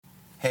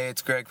Hey,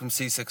 it's Greg from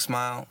C6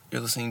 Mile.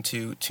 You're listening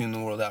to Tune the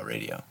World Out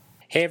Radio.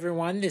 Hey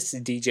everyone, this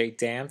is DJ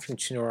Dan from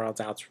Tune the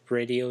World Out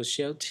Radio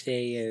Show.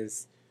 Today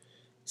is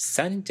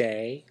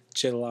Sunday,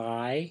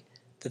 July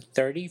the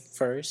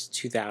 31st,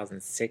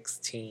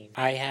 2016.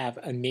 I have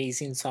an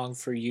amazing song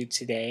for you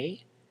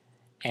today,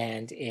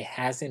 and it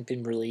hasn't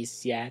been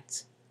released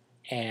yet,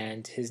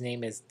 and his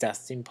name is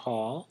Dustin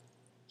Paul.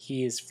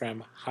 He is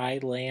from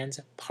Highland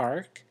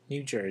Park,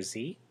 New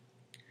Jersey,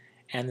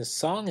 and the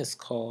song is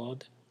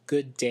called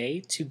Good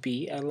Day to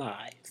Be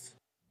Alive.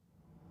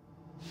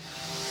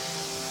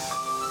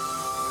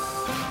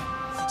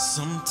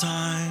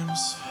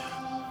 Sometimes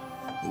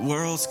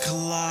worlds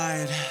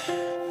collide,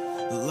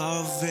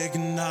 love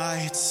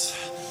ignites,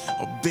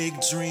 or big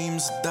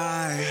dreams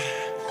die.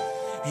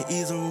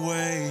 Either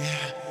way,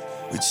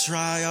 we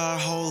try our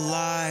whole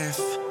life,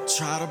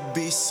 try to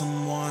be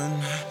someone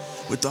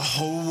with the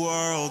whole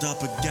world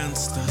up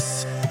against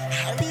us.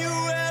 Have you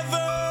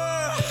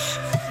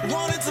ever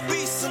wanted to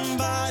be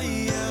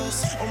somebody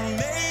else? Or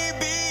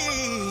maybe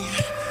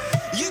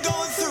you're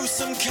going through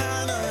some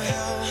kind of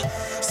hell.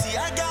 See,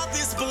 I got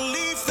this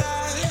belief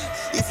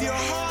that if your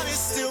heart is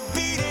still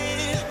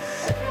beating,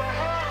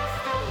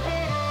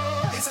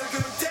 it's a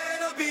good day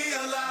to be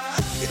alive.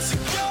 It's a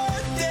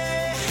good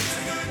day.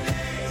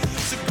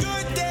 It's a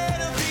good day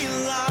to be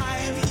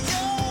alive.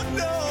 You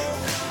know,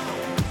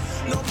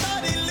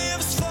 nobody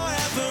lives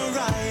forever,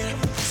 right?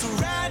 So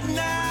right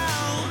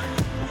now,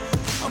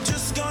 I'm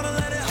just gonna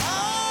let it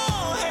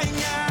all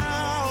hang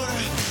out.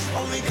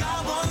 Only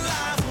got one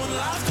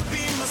life to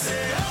be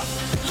myself.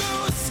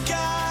 Blue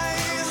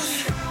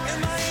skies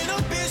and my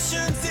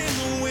inhibitions in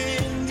the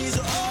wind. These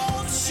are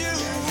old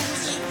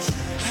shoes.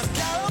 I've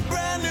got a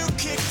brand new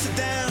kick to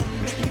them.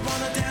 Make me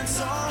wanna dance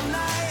all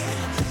night.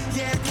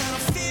 Yeah, it kinda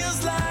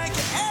feels like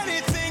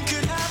anything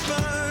could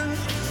happen.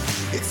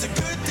 It's a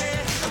good day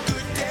to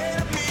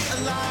be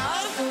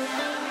alive.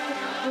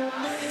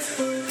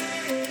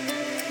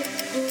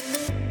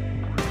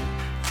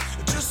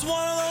 Just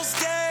one of those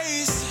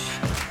days,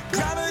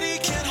 gravity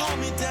can't hold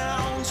me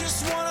down.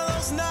 Just one of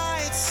those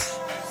nights,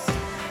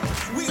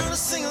 we're gonna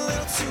sing a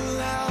little too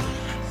loud.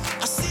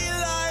 I see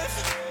life,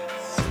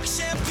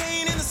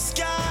 champagne in the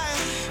sky,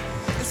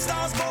 and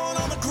stars born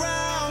on the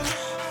ground.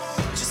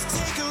 Just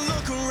take a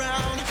look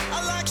around.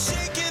 I like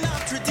shaking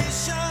up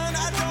tradition.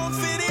 I don't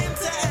fit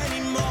into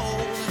any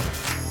mold.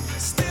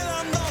 Still,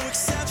 I'm no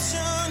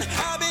exception.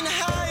 I've been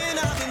high and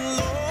I've been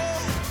low.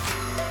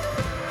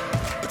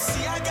 But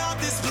see, I got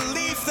this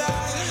belief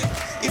that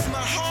if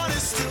my heart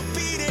is still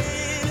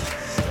beating,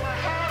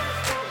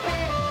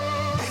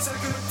 it's a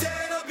good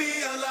day to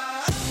be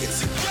alive.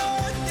 It's a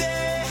good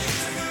day.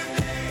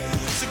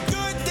 It's a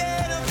good day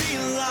to be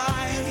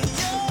alive.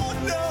 You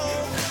know,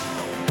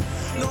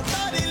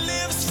 nobody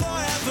lives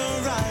forever,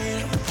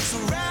 right? So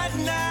right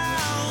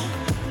now,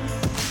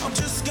 I'm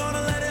just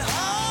gonna let it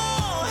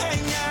all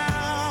hang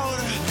out.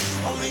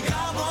 Only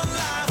got one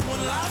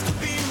life to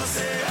be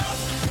myself.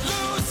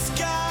 Blue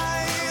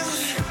skies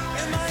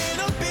and my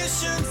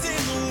inhibitions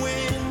in the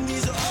wind.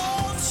 These are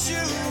old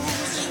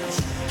shoes.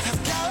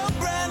 I've got a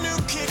brand new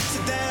kick to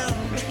them.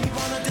 Make me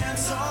wanna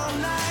dance all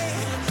night.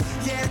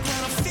 Yeah, it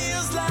kinda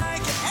feels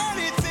like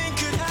anything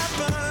could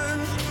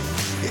happen.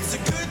 It's a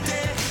good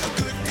day to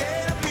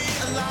be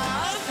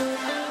alive.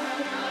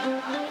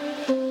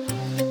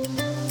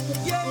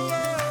 Yeah,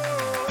 yeah.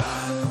 I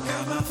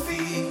got my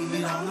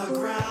feet on the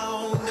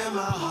ground and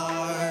my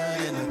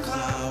heart in the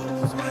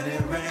clouds. When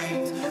it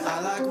rains, I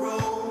like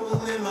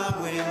rolling my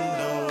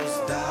windows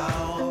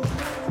down.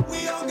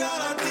 We all got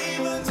our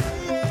demons.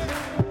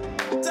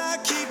 I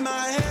keep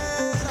my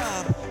head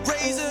up,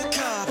 raise a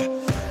cup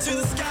to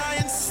the sky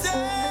and say,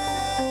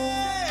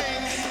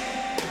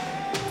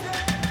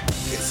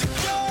 it's a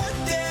good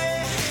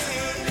day.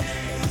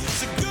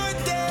 It's a good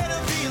day to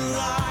be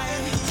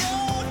alive. You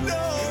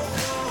know,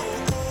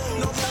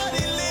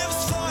 nobody lives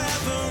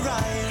forever,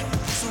 right?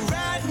 So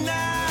right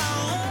now,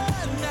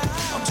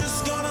 I'm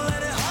just gonna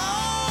let it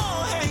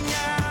all hang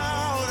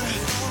out.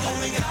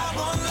 Only got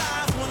one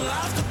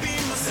life to be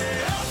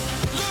myself.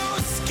 Blue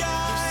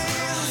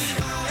skies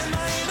and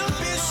my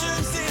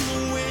inhibitions in the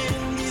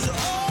wind. These are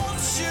old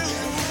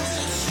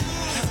shoes.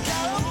 I've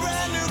got a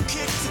brand new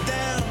kick to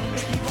them.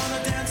 Make me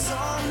wanna dance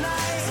all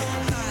night.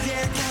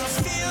 Yeah, it kinda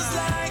feels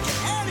like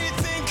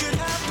anything could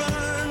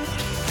happen.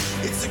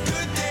 It's a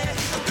good day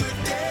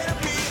to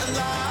be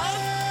alive.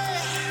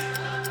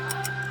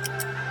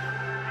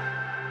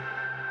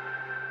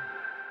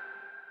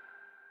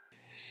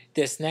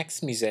 This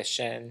next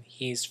musician,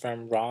 he's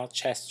from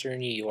Rochester,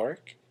 New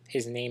York.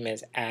 His name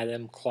is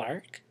Adam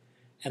Clark,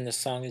 and the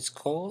song is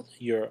called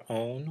Your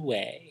Own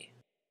Way.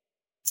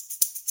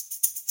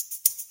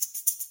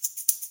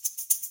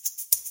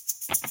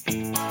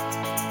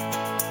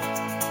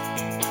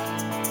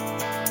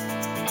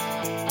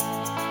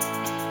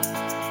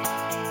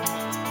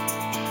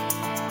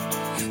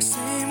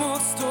 Same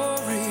old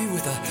story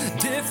with a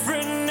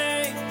different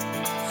name.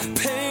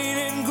 Pain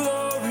and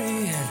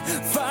glory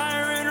and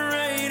fire and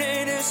rain.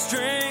 Ain't it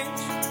strange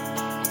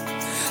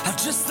how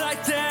just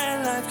like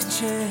that life can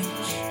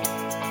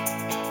change?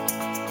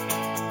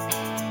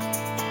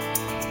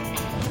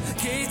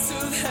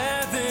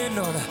 heaven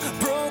on a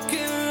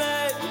broken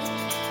leg.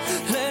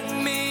 Let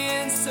me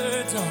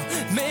insert, don't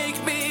make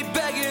me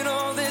begging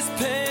all this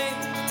pain.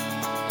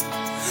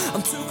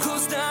 I'm too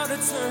close now to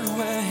turn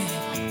away.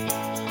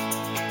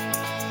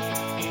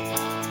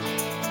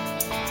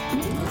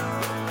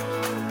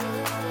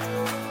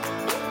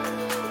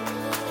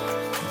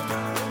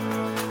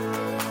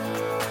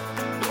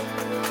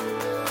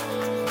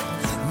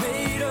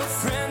 Made a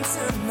friend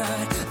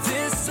tonight,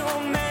 this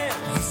old man,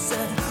 he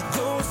said,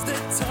 those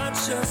that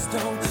touch us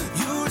don't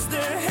use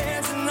their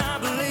hands, and I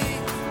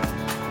believe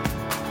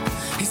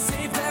he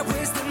saved that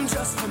wisdom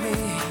just for me.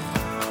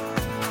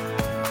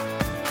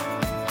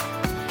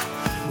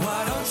 Why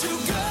don't you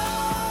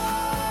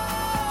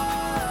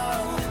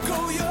go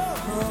your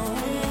own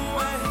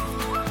way?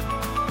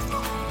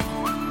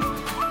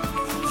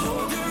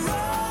 Hold your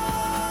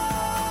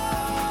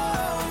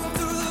own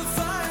through the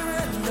fire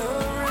and the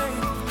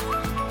rain.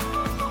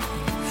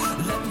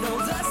 Let no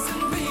lesson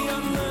be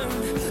unlearned,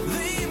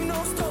 leave no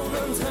stone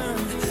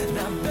unturned. And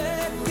I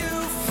bet you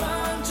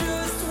find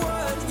just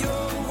what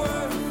you're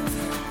worth.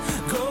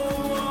 Go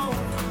on,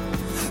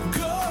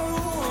 go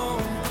on,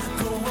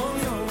 go on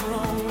your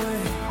own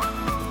way.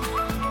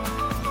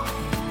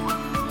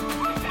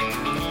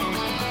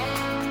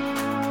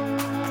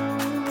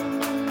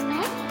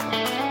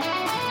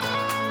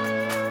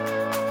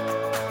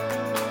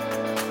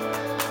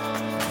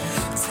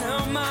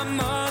 Tell my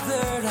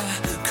mother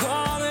to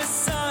call her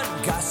son.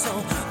 Got so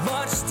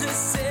much to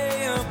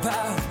say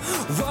about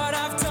what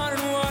I've done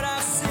and what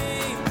I've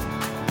seen,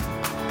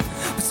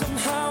 but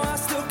somehow I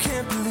still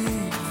can't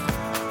believe.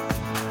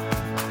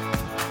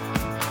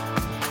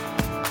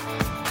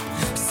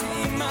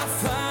 See my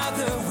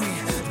father, we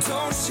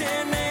don't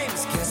share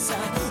names. Guess I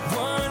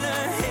won a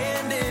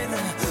hand in a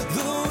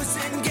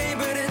losing game,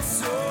 but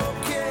it's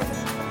okay.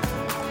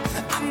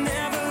 I'm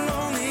never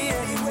lonely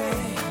anyway.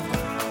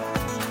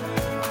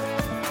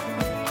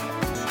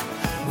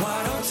 Why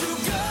don't you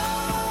go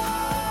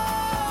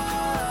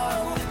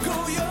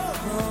your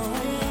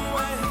own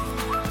way?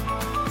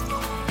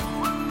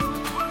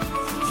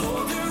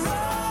 Hold your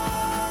own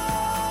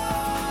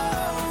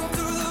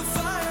through the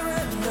fire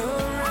and the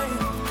rain.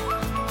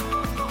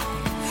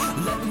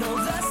 Let no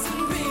lesson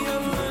be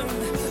unlearned,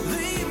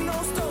 leave no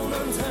stone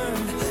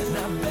unturned. And I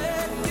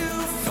bet you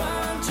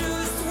find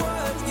just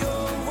what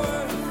you're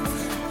worth.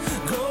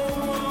 Go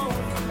on,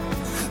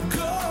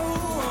 go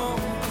on,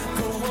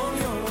 go on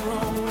your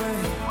own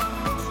way.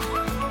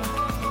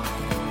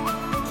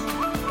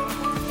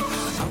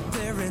 Out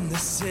there in the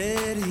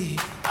city,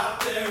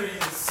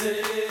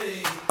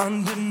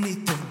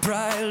 underneath the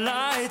bright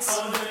lights,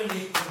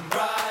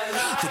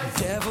 the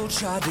devil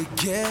tried to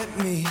get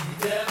me,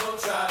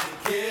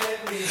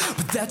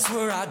 but that's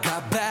where I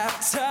got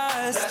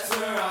baptized.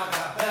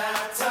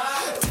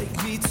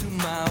 Take me to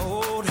my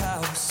old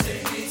house,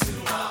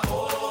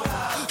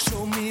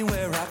 show me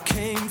where I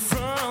came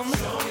from.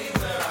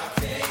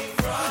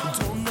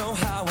 Don't know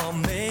how I'll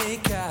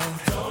make out,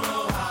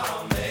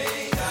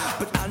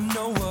 but I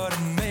know what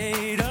I'm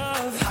made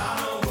of.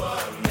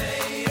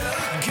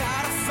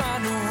 Gotta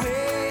find a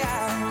way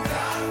out.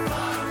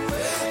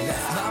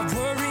 Left my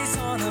worries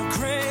on a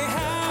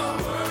Greyhound.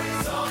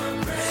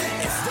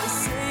 If they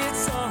say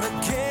it's all a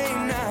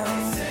game now,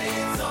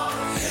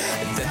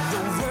 then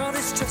the world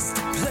is just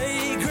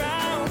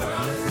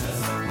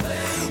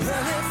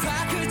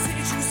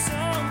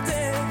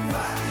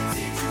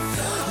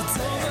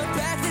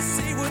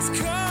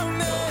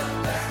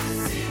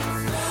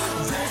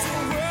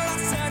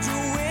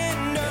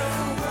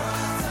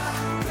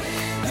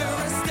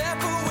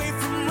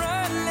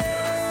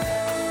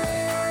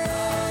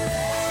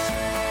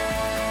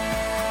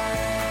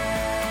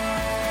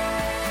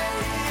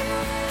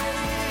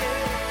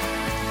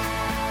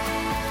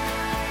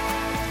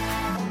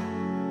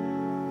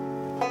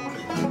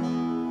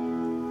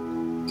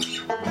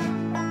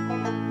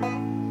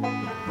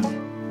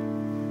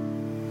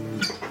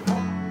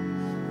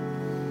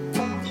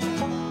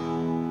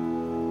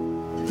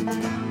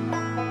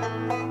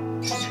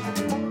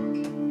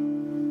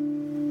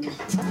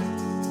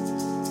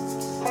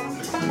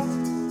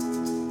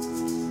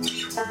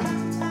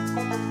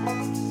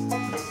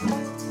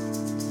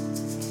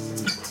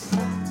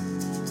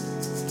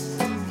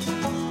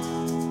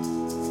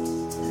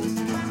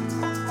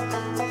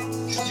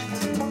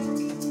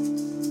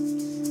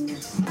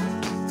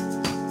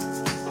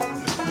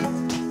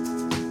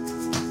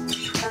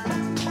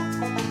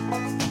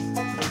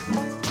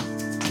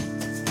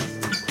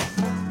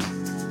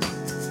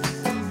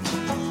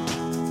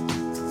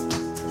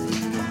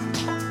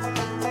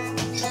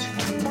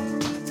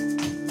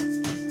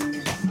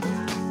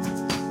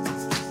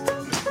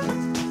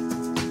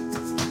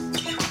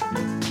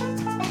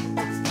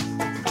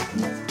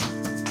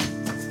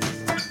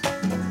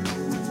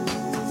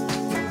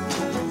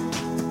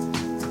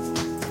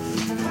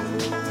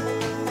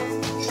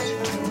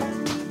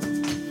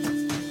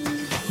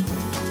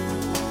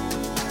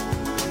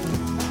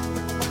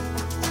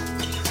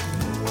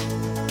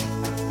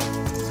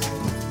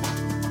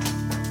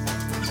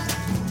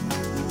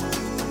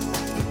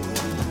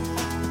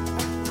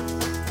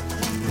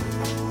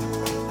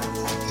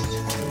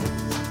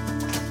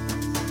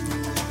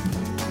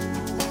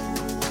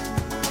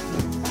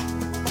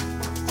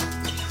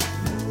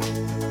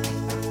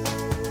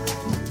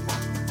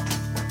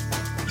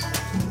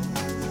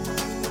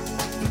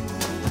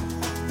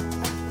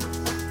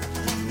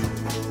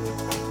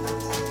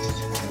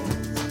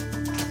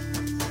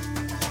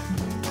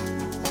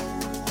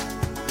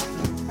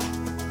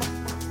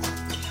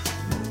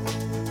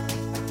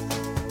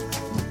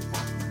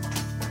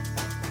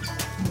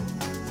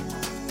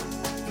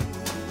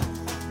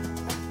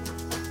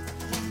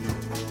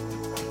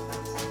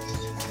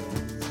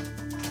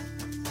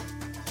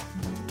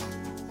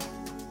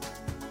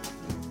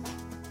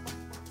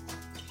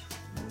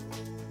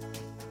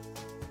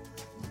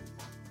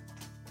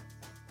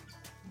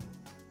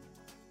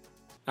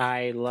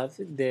I love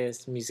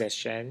this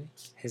musician.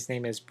 His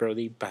name is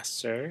Brody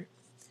Buster,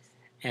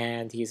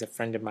 and he's a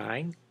friend of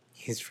mine.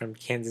 He's from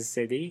Kansas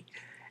City,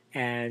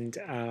 and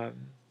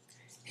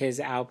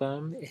his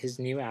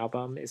new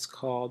album is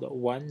called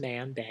One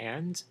Man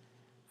Band.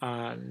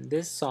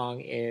 This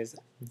song is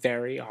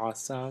very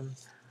awesome.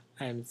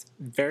 It's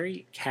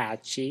very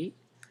catchy,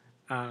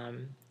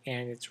 and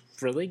it's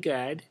really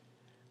good.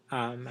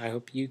 I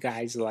hope you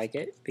guys like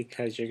it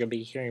because you're going to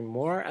be hearing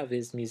more of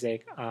his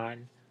music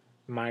on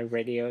my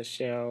radio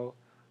show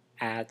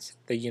at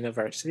the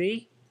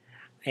university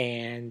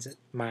and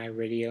my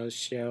radio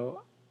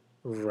show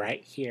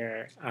right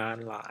here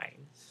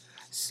online.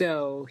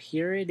 So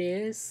here it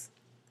is,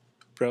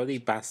 Brody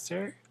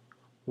Buster,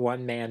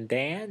 One Man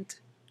Band,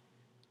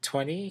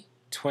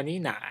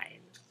 2029.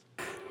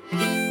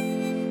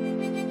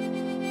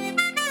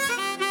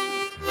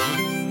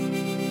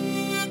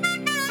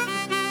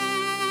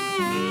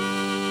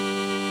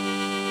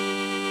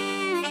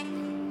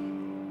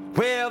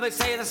 Well, they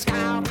say the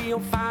sky will be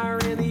on fire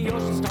and the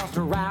ocean starts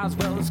to rise.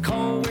 Well, it's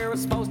cold where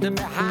it's supposed to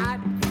be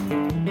hot.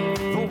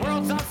 The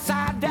world's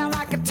upside down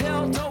like a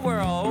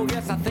tilt-a-whirl. Oh,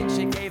 yes, I think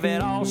she gave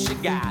it all she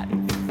got.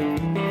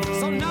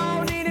 So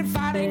no need in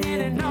fighting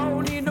and no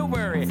need to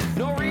worry.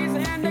 No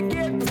reason to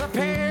get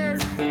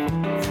prepared.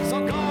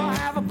 So go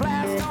have a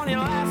blast on your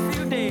last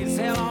few days.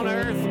 Hell on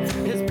earth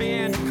is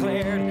being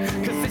declared.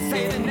 Cause they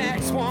say the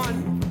next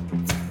one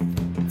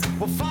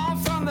will fall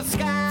from the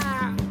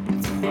sky.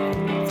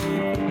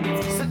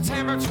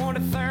 September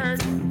 23rd,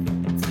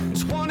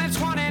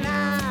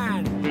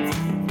 2029.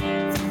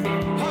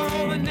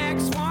 Oh, the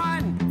next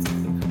one.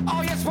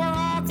 Oh, yes, we're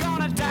all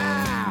gonna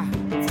die.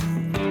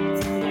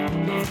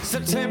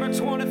 September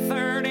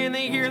 23rd in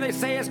the year they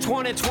say it's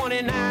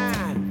 2029.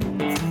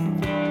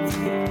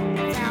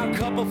 Now, a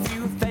couple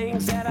few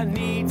things that I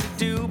need to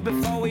do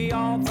before we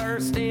all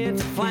burst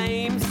into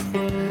flames.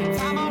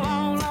 I'm a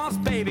long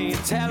lost baby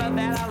and tell her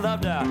that I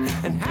loved her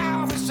and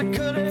how I wish I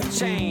could have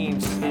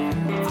changed.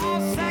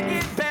 All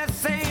second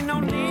best, ain't no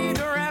need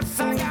to rest.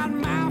 I got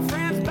my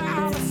friends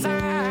by my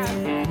side.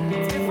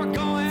 If we're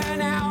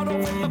going out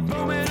with a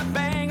boom and a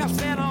bang, I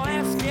said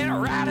let's get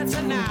riding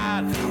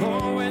tonight.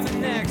 Oh, and the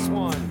next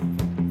one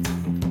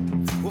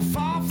will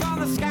fall from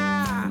the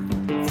sky.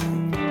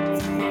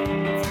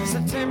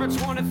 September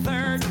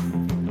 23rd,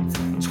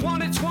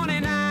 2029.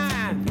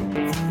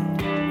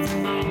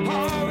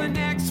 Oh, the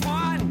next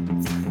one,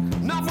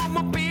 no one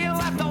will be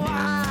left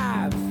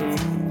alive.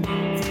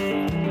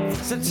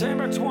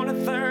 September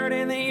 23rd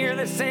in the year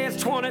they say it's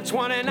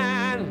 2029. I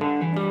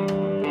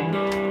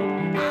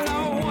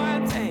know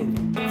one thing.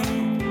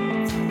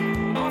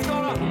 I'm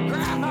gonna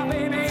grab my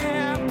baby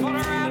and put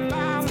her right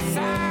by my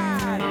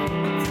side.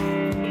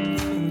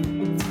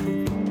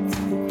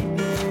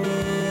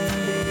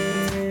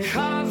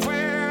 Cause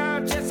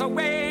we're just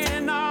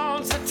waiting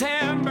on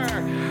September.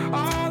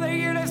 Oh, the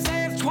year they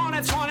say it's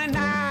 2029.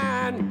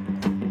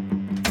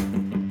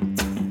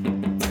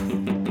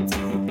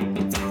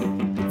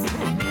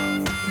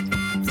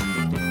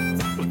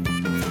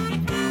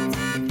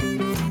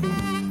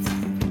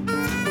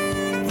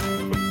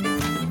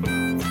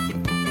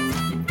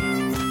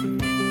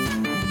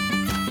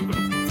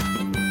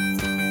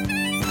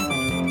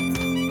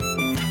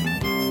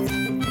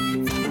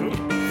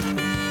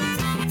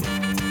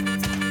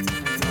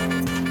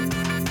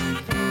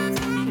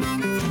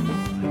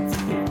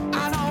 I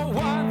know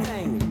one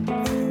thing.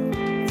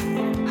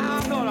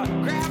 I'm gonna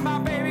grab my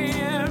baby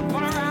and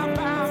put her out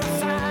by my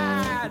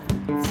side.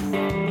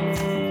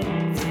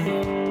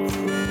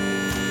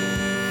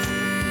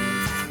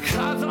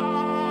 Cause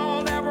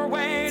all that we're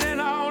waiting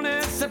on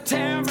is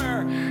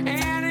September,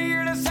 and the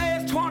year to say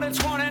it's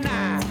 2029.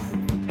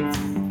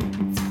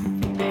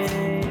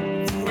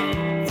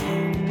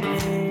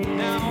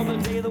 Now the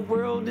day the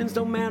world ends,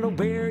 no matter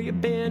where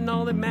you've been,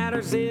 all that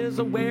matters is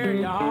where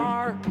you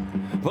are.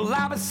 Well,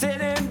 I was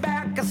sitting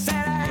back, I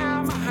sat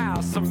at my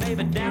house, or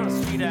maybe down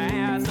the street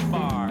at the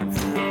bar. I'm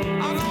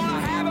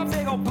gonna have a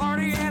big old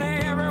party and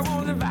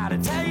everyone's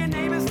invited. Tell your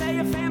neighbors, tell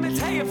your family,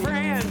 tell your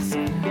friends.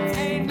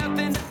 Ain't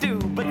nothing to do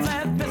but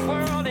let this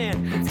world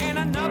end and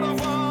another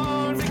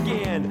one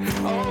begin.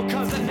 Oh,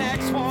 cause the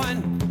next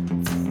one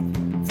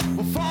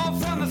will fall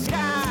from the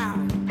sky.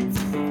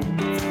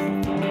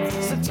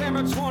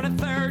 September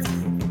 23rd,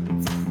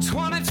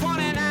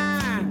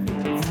 2029.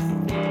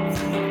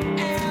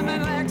 And the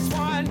next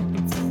one,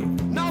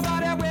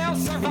 nobody will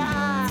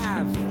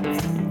survive.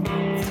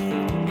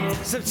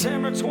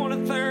 September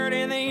 23rd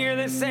in the year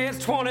they say it's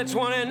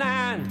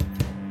 2029.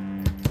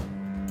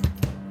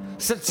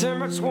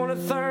 September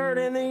 23rd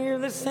in the year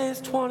they say it's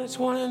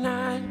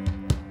 2029.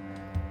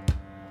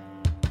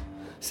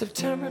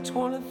 September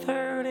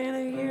 23rd in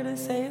the year they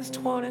say it's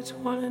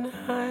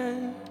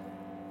 2029.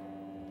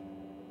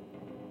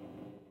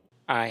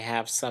 I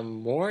have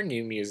some more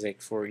new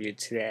music for you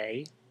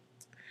today.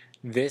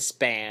 This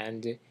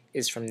band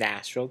is from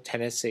Nashville,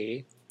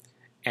 Tennessee,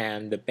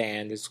 and the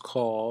band is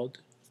called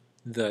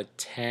The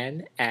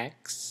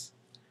 10X,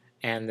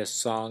 and the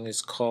song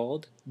is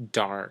called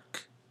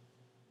Dark.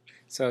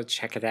 So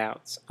check it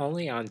out,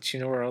 only on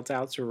Tuna World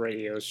Out's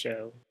radio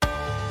show. I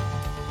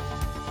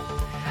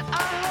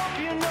hope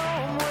you know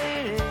I'm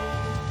waiting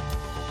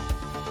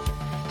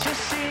to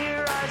see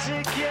your eyes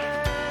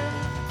again.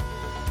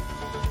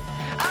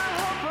 I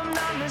hope I'm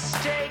not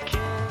mistaken.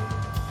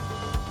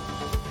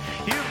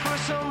 You for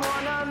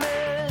someone I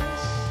miss.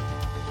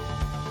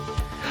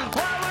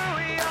 Why were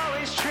we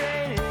always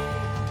trading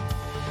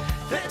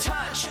the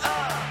touch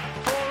up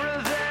for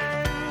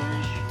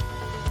revenge?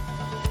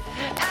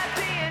 At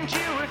the end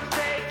you were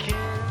faking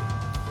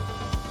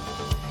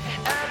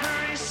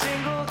every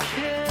single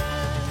kiss.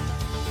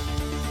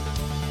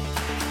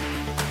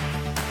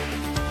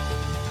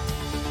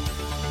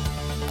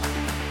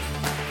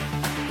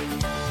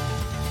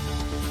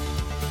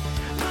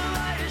 The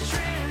light is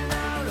draining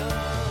out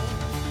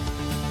of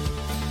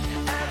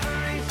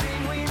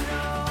everything we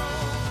know.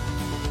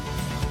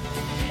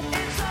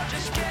 It's all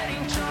just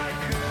getting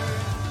darker.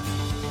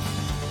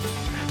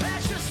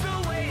 That's just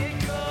the way it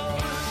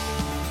goes.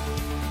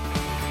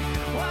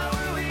 Why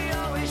were we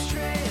always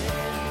trading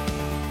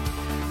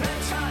the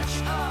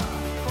touch up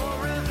for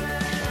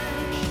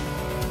revenge?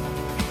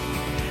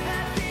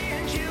 At the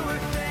end you were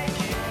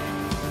faking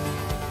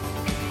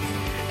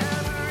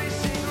every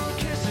single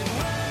kiss, and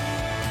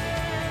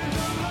when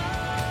the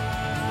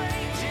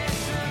light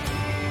disappears,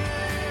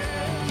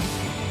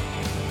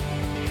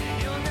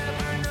 you'll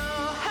never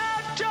know how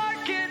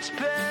dark it's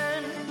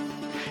been.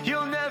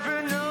 You'll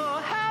never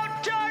know how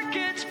dark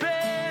it's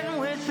been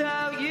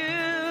without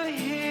you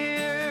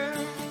here.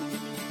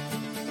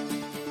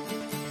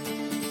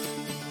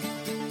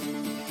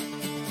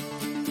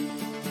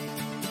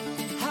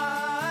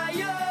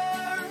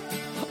 Higher,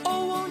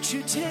 oh won't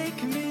you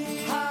take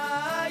me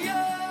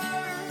higher?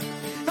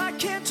 I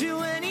can't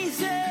do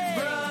anything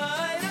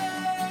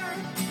brighter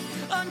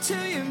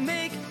until you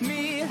make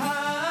me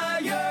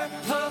higher,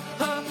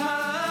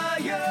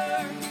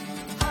 higher,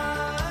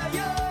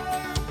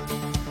 higher.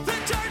 The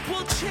dark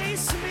will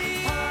chase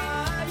me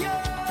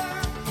higher.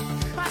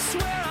 I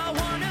swear I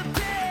wanna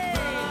be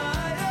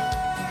brighter.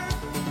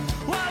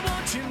 Why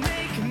won't you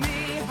make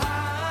me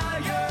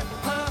higher,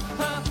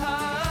 higher,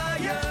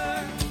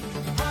 higher?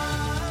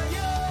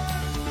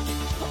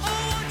 Oh,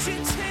 won't you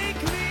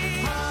take me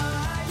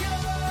higher?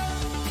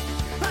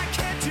 I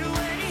can't do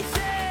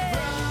anything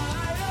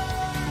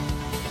brighter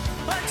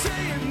until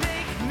you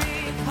make me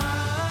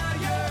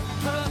higher,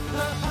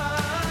 higher,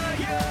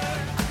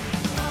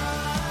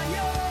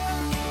 higher.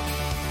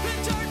 The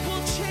dark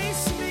will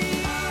chase me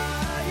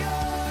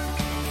higher.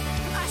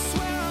 I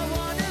swear I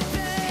wanna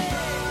be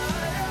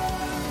higher.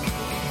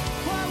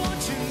 Why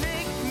won't you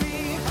make me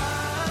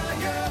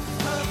higher,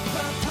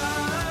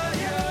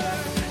 higher?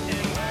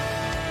 And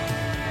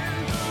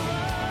when the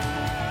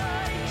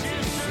light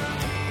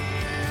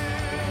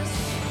disappears,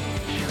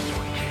 just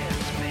one kiss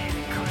made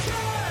it clear.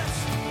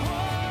 Just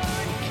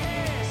one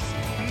kiss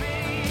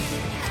made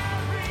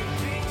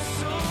everything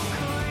so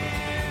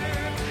clear.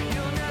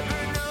 You'll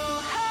never know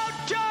how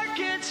dark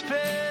it's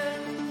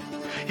been.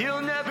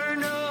 You'll never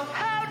know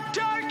how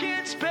dark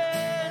it's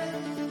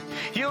been.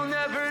 You'll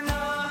never know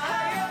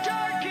how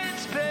dark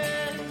it's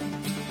been.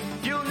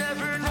 You'll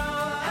never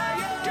know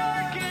how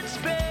dark it's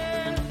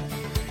been.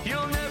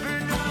 You'll never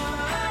know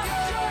how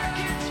dark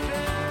it's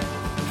been.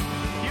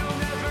 You'll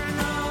never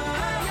know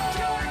how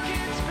dark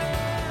it's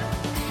been.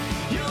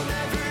 You'll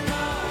never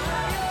know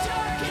how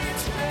dark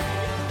it's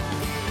been.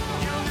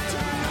 You'll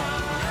never know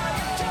how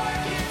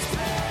dark it's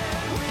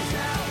been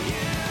without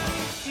you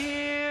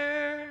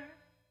here.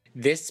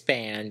 This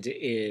band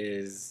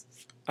is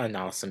an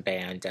awesome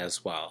band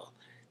as well.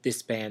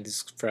 This band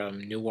is from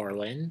New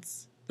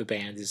Orleans. The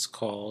band is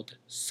called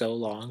So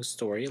Long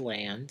Story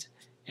Land,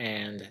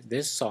 and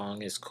this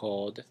song is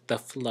called The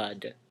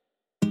Flood.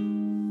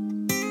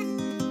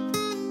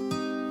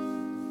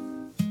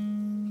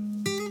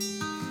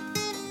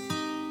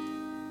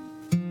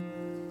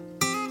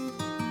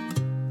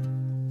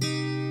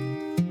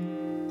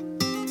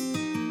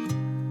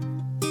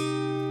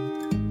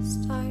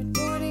 Start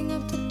boarding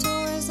up the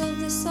doors of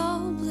this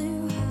old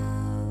blue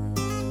house.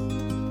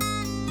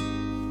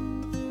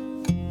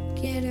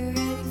 Get her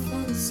ready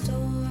for the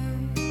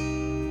storm.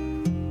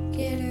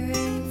 Get her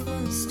ready for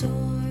the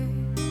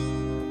storm.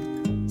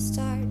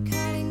 Start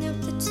cutting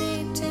up the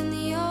tape in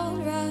the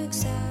old rug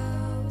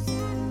south.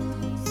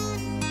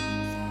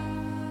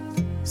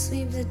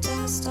 Sweep the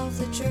dust off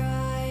the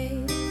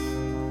drive.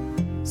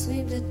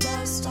 Sweep the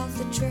dust off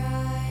the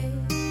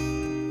drive.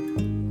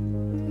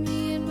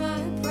 Me and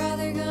my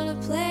brother gonna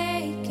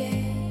play a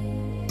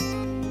game.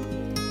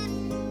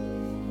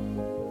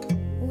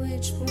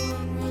 Which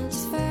one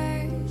runs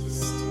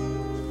first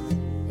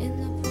in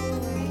the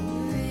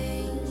pouring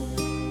rain?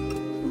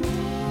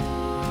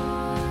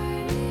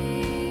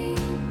 Morning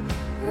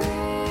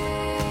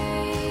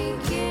rain.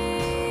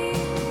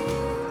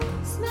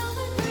 Smell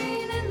the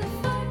green in the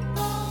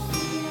football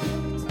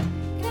field.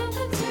 Count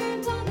the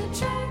turns on the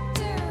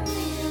tractor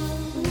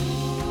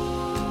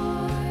wheel.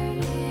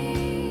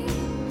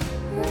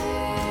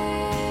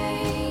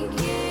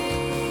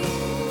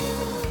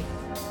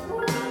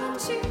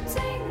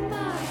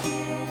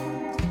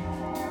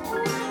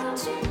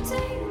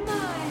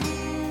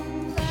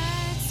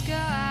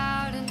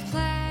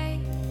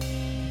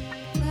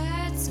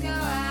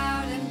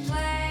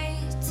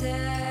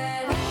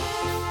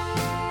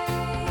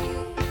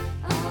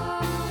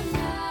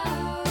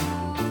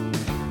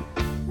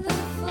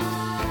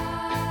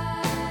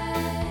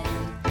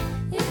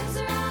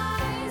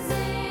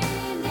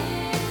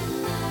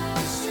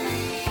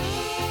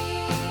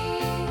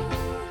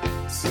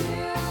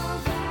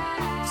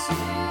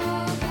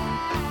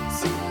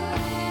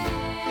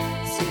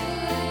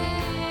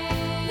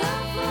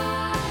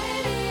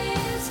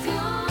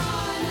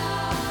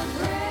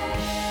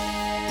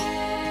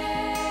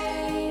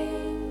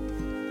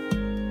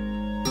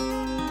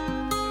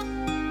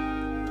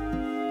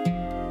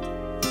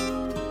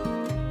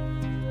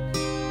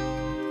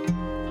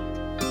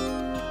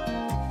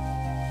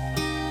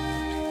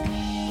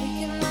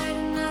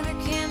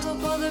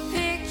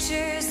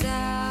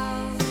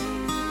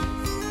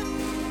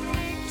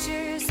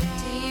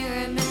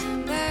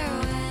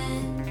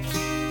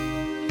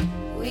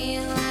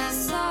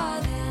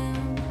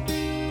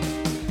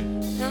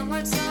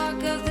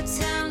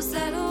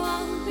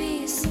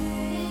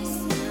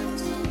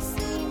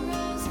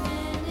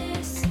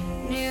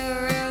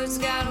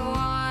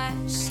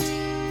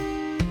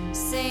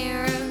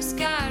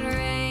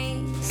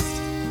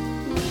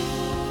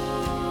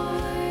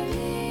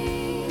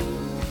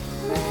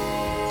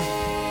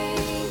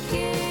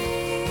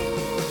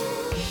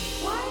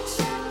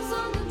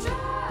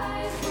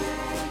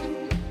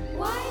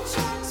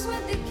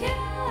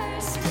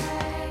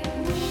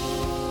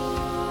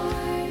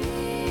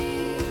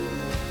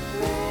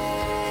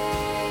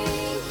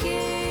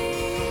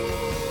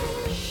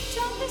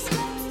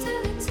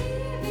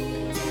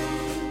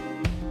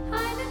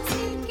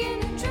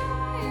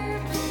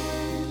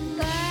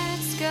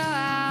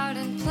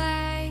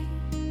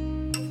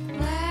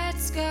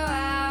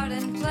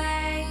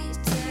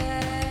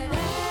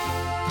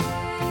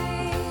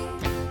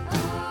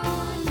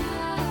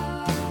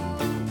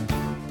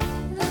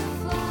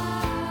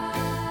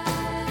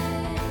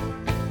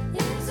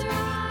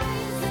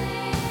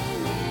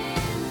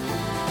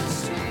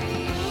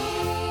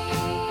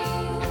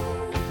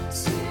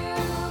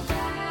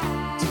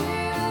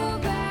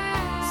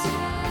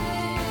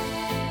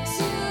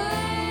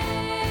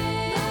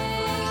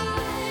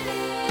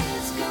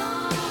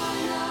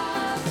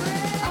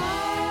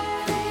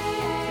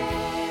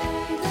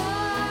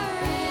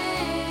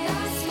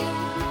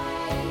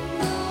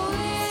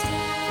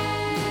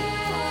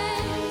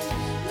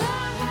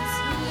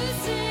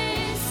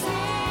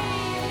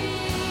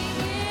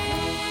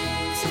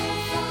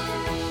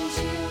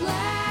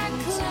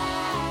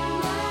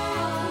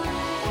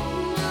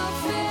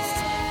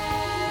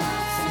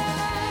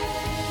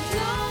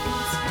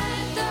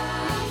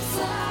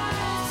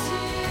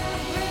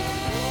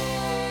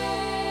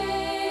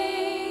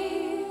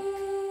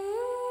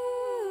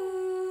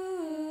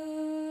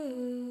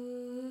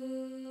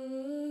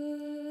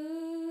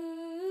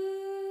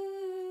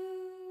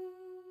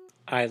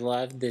 I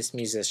love this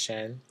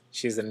musician.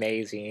 She's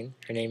amazing.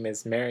 Her name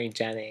is Mary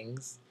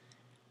Jennings.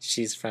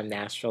 She's from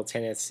Nashville,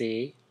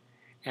 Tennessee.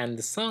 And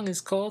the song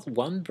is called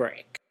One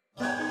Break.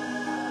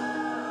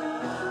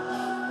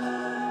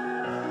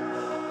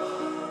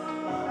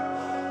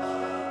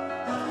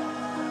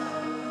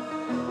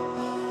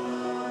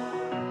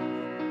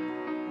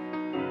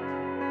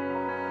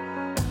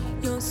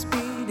 You're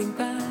speeding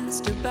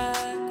faster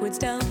backwards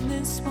down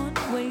this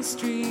one-way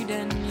street,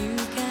 and you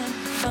can't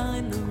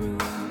find the room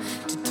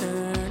to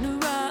turn around.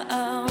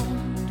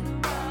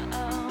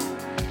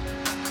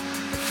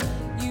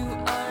 You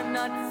are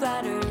not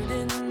flattered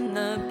in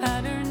the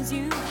patterns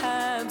you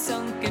have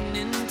sunken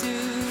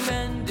into,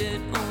 and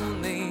it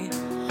only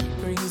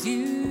brings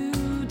you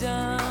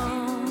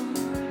down.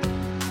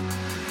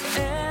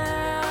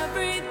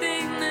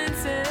 Everything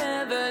that's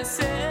ever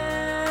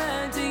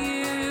said to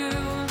you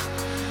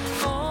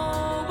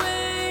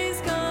always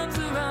comes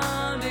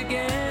around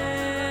again,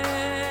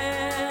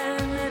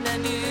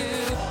 and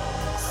you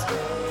scream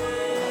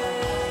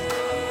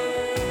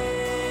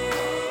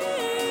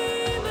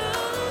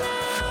out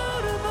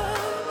loud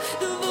above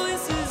the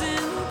voices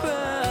in the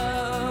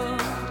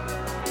crowd,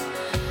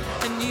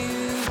 and you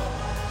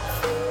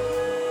feel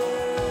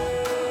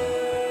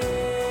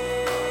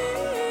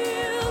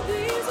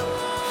these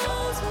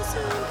walls will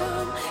soon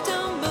come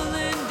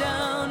tumbling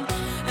down,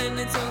 and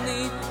it's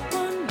only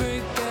one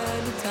brick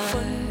at a time.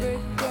 One brick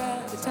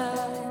at a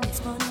time. It's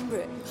one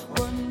brick.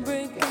 One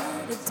brick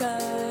at a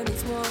time.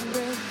 It's one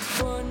brick.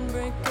 One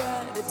brick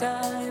at a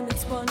time.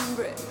 It's one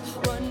brick.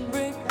 One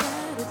brick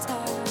at a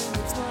time.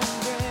 It's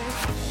one brick.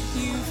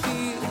 You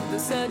feel the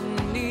sudden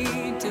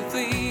need to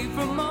flee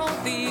from all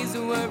these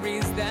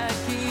worries that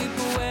keep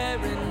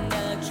wearing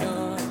at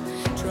your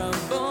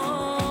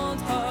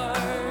troubled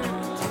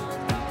heart.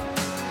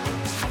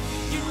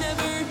 You're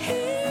never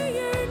here,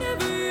 you're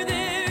never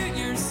there,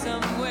 you're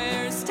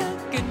somewhere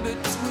stuck in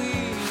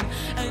between,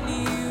 and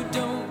you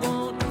don't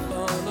want to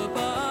fall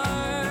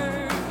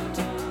apart.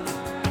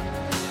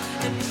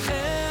 And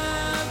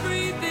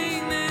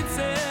everything that's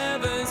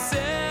ever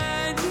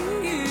said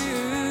to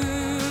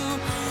you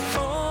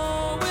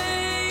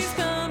always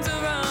comes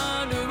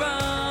around,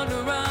 around,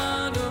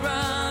 around,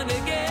 around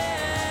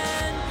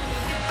again,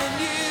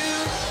 and you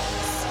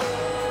scream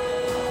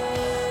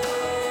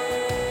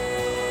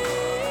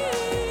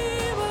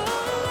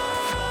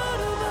out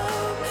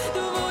above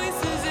the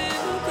voices in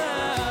the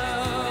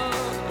crowd,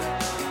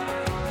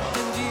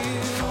 and you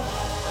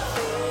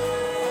feel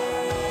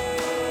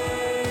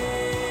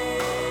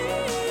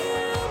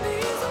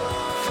these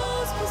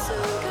walls will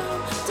soon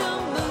come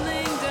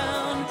tumbling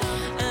down,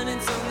 and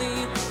it's only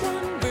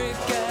one brick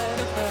at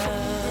a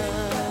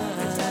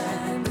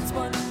time. It's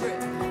one brick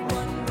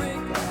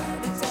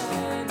at a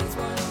time. It's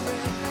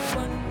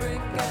one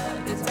brick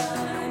at a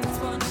time. It's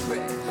one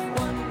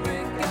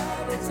brick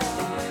at a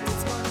time.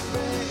 It's one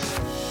brick.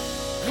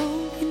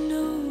 Hope you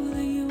know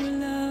that you were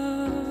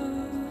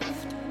loved.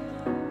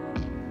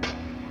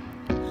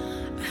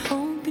 I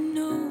hope you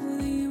know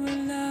that you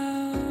were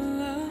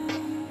loved.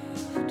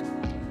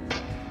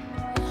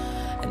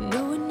 I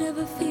know it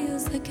never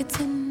feels like it's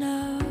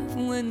enough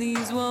when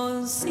these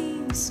walls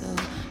seem so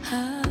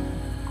high.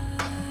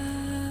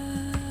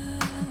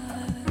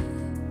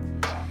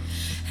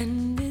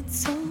 And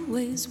it's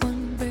always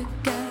one brick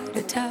at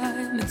a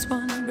time. It's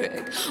one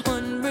brick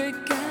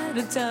at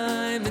a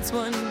time. It's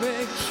one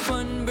brick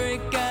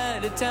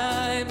at a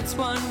time. It's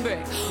one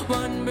brick,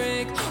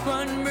 it's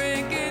one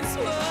brick.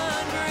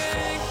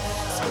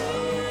 Scream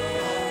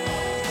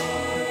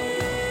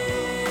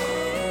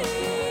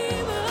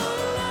out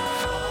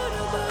loud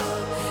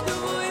above the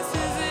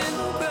voices in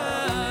the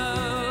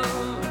crowd,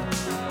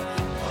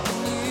 and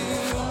you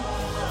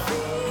feel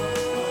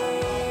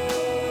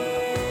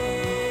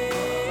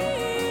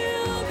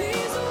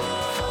these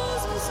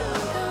walls will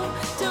soon come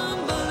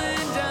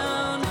tumbling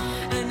down,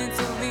 and it's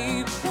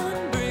only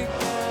one brick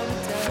at a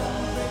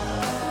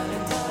time.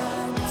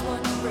 It's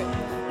one brick at a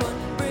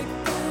time. It's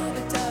one brick at a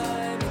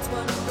time. It's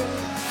one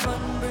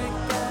brick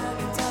at a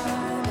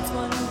time. It's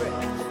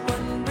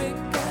one brick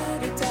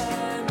at a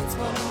time. It's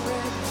one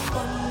brick at a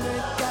time. It's one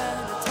brick at a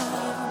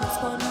time.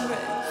 It's one brick.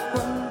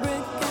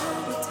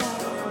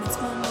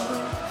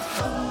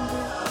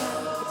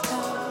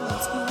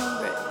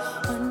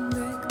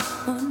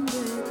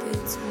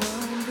 It's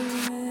one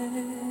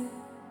brick.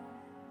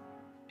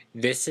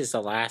 This is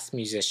the last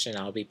musician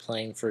I'll be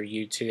playing for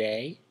you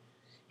today.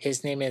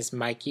 His name is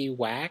Mikey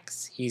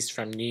Wax. He's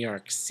from New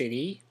York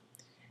City.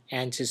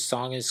 And his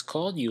song is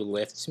called You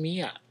Lift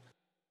Me Up.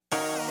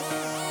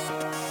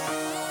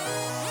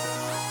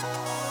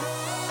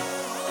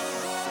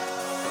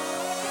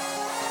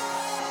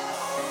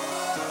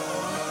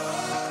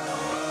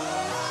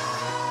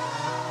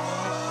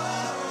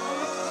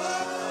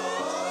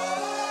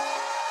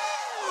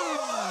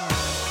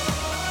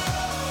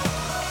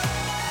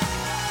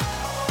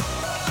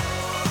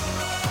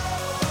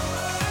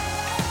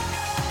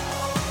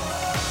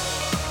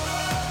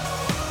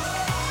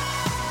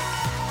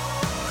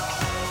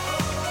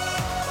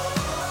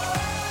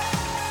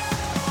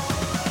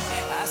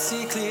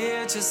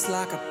 just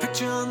like a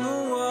picture on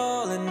the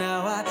wall. And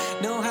now I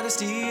know how to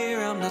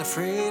steer, I'm not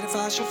afraid if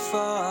I should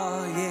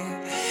fall, yeah.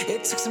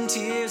 It took some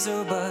tears,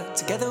 oh, but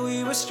together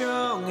we were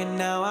strong. And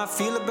now I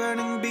feel a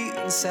burning beat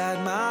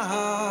inside my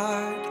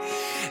heart.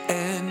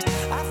 And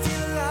I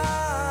feel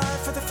alive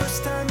for the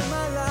first time in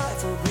my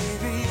life, oh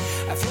baby,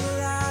 I feel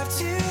alive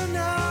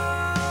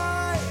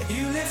tonight.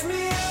 You lift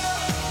me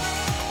up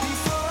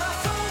before I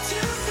fall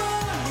too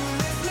far. You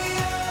lift me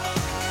up,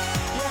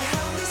 you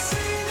help me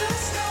see the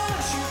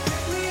stars. You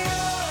pick me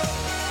up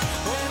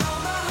when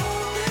all my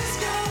hope is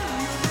gone.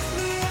 You lift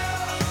me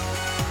up,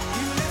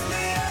 you lift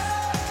me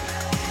up,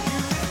 you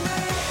lift me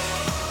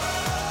up.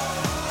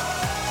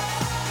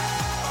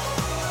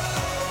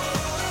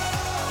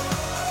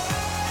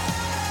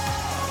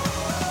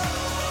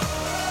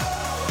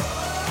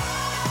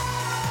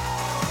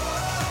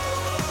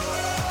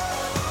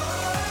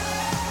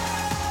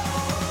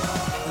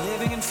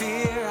 Living in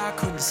fear, I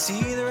couldn't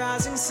see the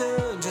rising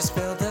sun. Just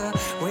felt the